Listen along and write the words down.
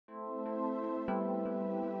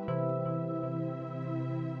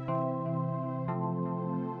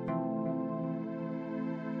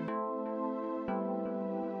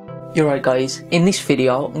You're right guys, in this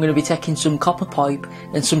video I'm going to be taking some copper pipe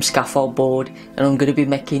and some scaffold board and I'm going to be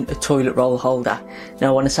making a toilet roll holder. Now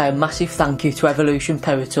I want to say a massive thank you to Evolution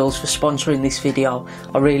Power Tools for sponsoring this video.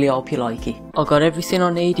 I really hope you like it. I got everything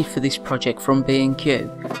I needed for this project from B&Q,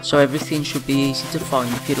 so everything should be easy to find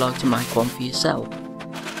if you'd like to make one for yourself.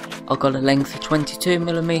 I got a length of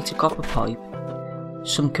 22mm copper pipe,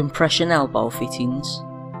 some compression elbow fittings,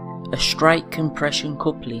 a straight compression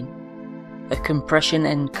coupling, a compression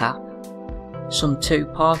end cap, some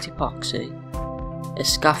 2-part epoxy, a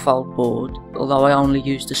scaffold board, although I only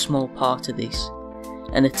used a small part of this,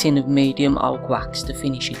 and a tin of medium oak wax to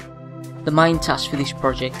finish it. The main task for this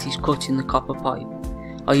project is cutting the copper pipe.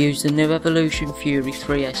 I used the new Evolution Fury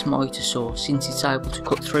 3S miter saw since it's able to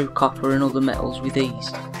cut through copper and other metals with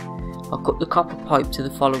ease. I cut the copper pipe to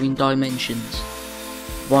the following dimensions: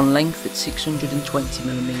 one length at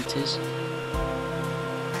 620mm,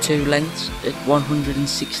 two lengths at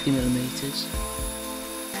 160mm,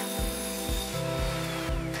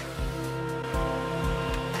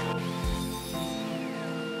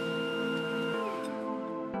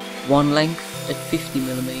 one length at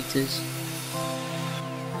 50mm,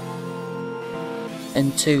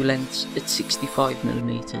 and two lengths at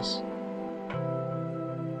 65mm.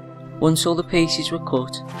 Once all the pieces were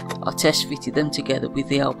cut, I test fitted them together with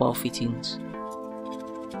the elbow fittings.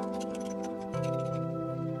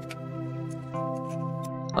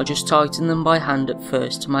 I just tighten them by hand at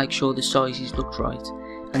first to make sure the sizes looked right,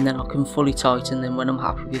 and then I can fully tighten them when I'm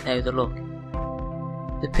happy with how they look.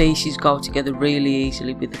 The pieces go together really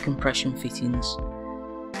easily with the compression fittings.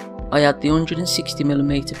 I had the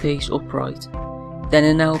 160mm piece upright, then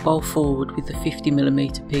an elbow forward with the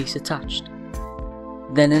 50mm piece attached,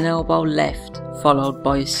 then an elbow left followed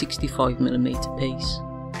by a 65mm piece.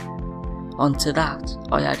 Onto that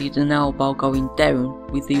I added an elbow going down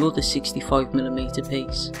with the other 65mm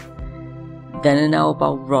piece, then an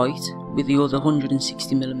elbow right with the other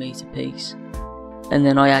 160mm piece, and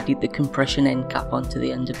then I added the compression end cap onto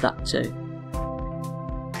the end of that too.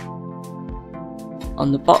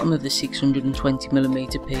 On the bottom of the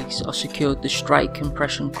 620mm piece I secured the straight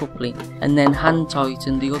compression coupling and then hand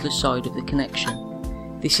tightened the other side of the connection.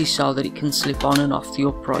 This is so that it can slip on and off the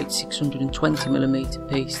upright 620mm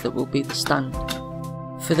piece that will be the stand.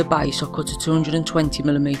 For the base I cut a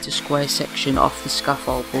 220mm square section off the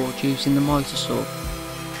scaffold board using the miter saw.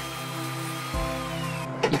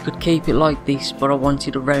 You could keep it like this, but I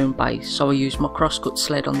wanted a round base, so I used my crosscut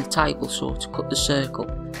sled on the table saw to cut the circle.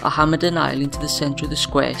 I hammered a nail into the centre of the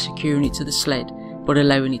square, securing it to the sled but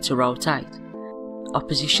allowing it to rotate. I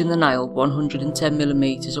positioned the nail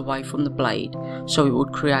 110mm away from the blade so it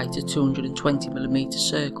would create a 220mm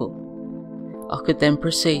circle. I could then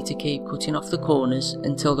proceed to keep cutting off the corners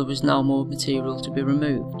until there was no more material to be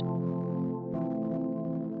removed.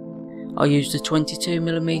 I used a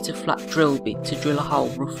 22mm flat drill bit to drill a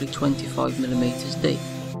hole roughly 25mm deep.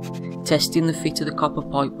 Testing the fit of the copper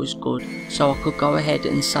pipe was good, so I could go ahead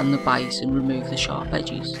and sand the base and remove the sharp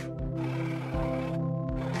edges.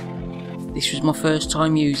 This was my first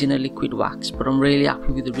time using a liquid wax, but I'm really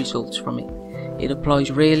happy with the results from it. It applies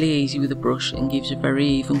really easy with a brush and gives a very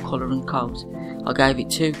even colour and coat. I gave it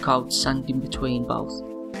 2 coats, sanding between both.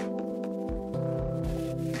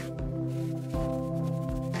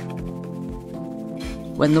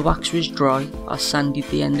 When the wax was dry, I sanded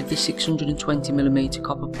the end of the 620mm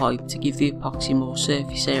copper pipe to give the epoxy more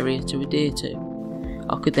surface area to adhere to.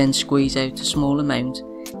 I could then squeeze out a small amount,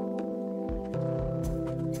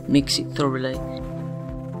 mix it thoroughly,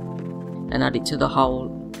 and add it to the hole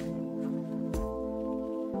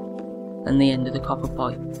and the end of the copper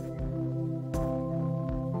pipe.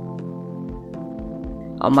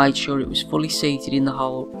 I made sure it was fully seated in the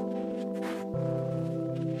hole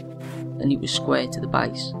and it was square to the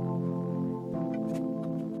base.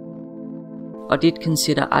 I did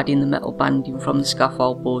consider adding the metal banding from the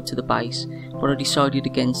scaffold board to the base, but I decided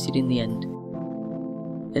against it in the end.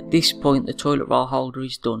 At this point the toilet roll holder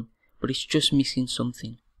is done, but it's just missing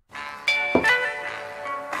something.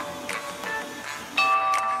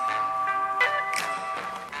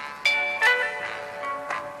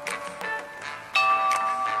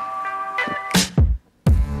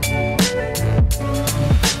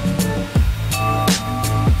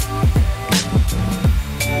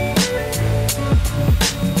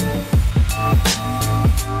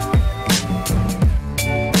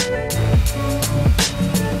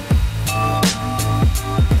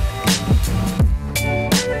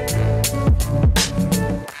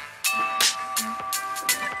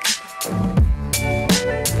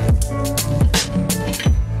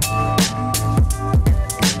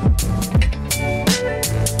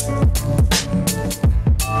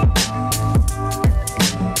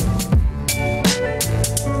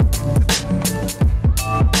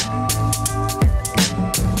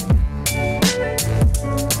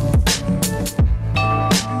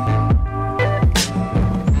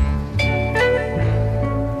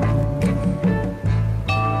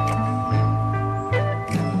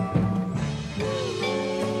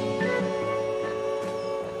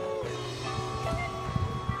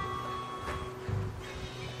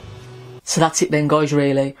 So that's it then guys,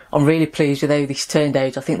 really. I'm really pleased with how this turned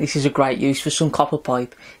out. I think this is a great use for some copper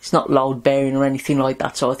pipe. It's not load bearing or anything like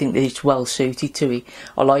that, so I think that it's well suited to it.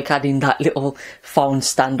 I like adding that little phone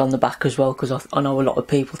stand on the back as well, because I know a lot of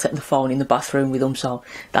people take the phone in the bathroom with them, so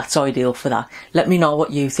that's ideal for that. Let me know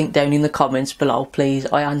what you think down in the comments below, please.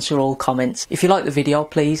 I answer all comments. If you like the video,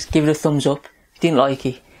 please give it a thumbs up. If you didn't like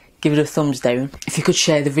it, give it a thumbs down. If you could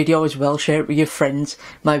share the video as well, share it with your friends.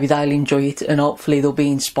 Maybe they'll enjoy it and hopefully they'll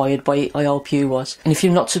be inspired by it. I hope you was. And if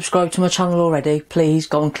you've not subscribed to my channel already, please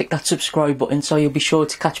go and click that subscribe button so you'll be sure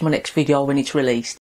to catch my next video when it's released.